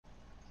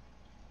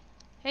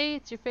Hey,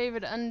 it's your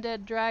favorite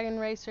undead dragon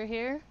racer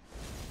here.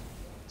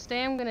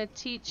 Today I'm going to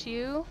teach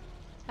you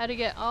how to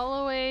get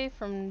all the way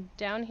from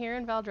down here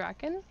in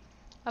Valdrakken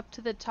up to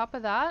the top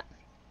of that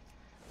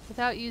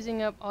without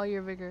using up all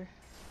your vigor.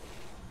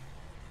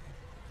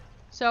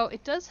 So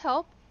it does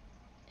help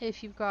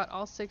if you've got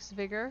all 6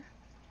 vigor,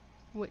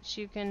 which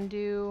you can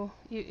do.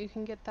 You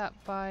can get that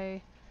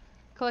by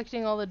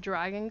collecting all the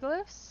dragon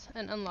glyphs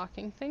and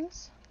unlocking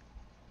things.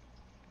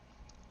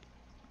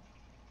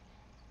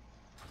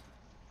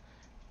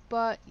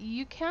 But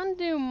you can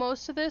do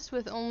most of this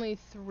with only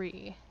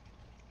 3.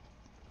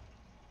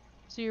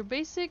 So your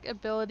basic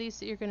abilities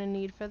that you're going to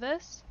need for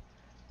this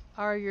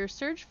are your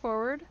surge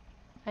forward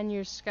and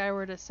your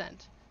skyward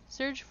ascent.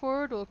 Surge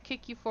forward will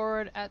kick you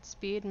forward at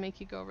speed and make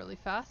you go really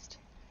fast.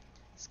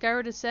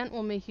 Skyward ascent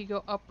will make you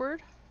go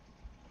upward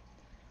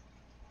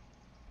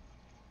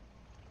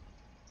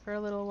for a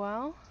little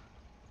while.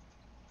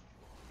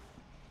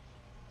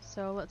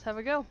 So let's have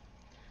a go.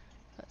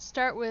 Let's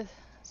start with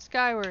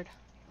skyward.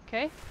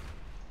 Okay?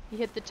 You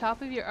hit the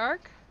top of your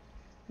arc,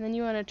 and then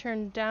you want to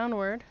turn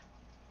downward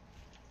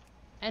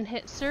and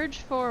hit surge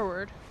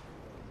forward,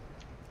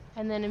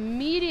 and then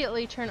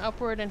immediately turn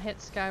upward and hit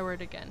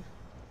skyward again.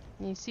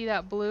 And you see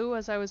that blue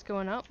as I was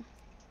going up?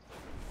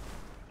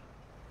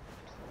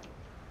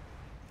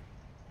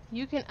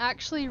 You can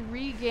actually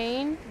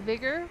regain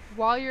vigor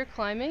while you're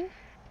climbing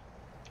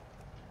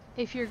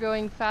if you're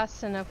going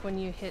fast enough when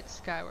you hit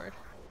skyward.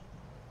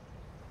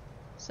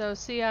 So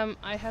see,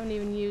 I haven't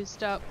even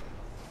used up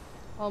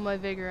all my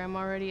vigor. I'm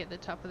already at the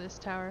top of this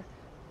tower.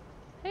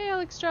 Hey,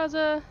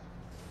 Thaldraszus!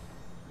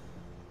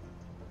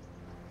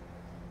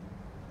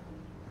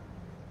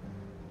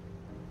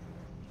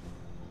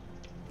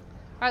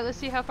 Alright, let's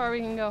see how far we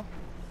can go.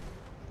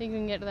 Think we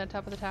can get to the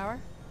top of the tower?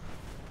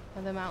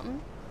 Or the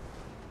mountain?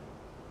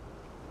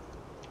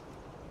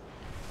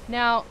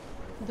 Now,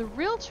 the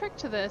real trick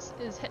to this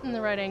is hitting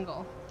the right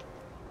angle.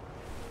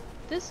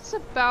 This is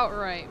about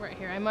right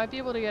here. I might be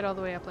able to get all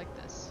the way up like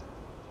this.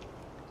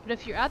 But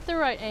if you're at the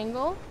right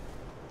angle,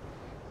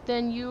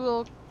 then you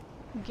will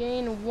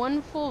gain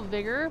 1 full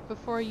vigor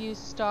before you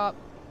stop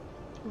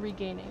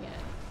regaining it.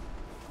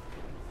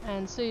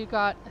 And so you've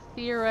got a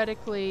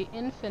theoretically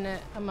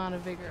infinite amount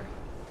of vigor.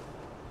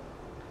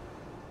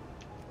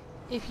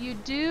 If you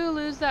do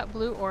lose that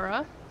blue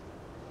aura,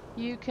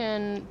 you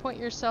can point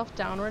yourself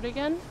downward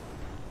again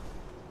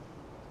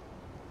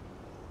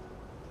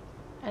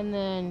and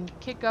then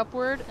kick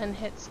upward and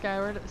hit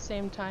skyward at the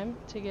same time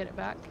to get it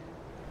back.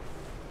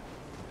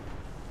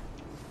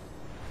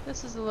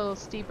 This is a little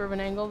steeper of an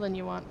angle than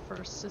you want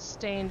for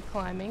sustained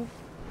climbing,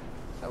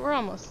 but we're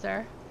almost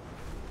there.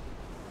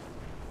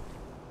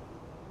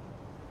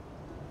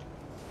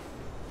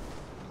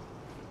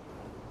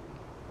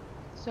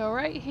 So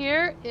right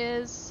here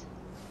is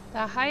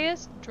the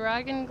highest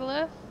dragon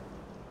glyph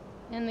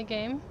in the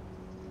game.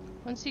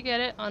 Once you get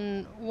it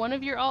on one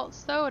of your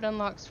alts though, it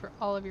unlocks for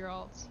all of your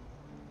alts.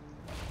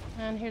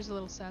 And here's a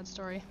little sad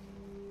story.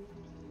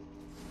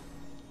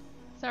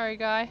 Sorry,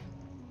 guy.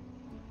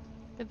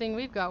 Good thing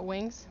we've got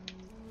wings.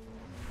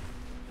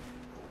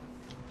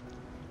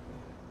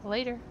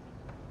 Later.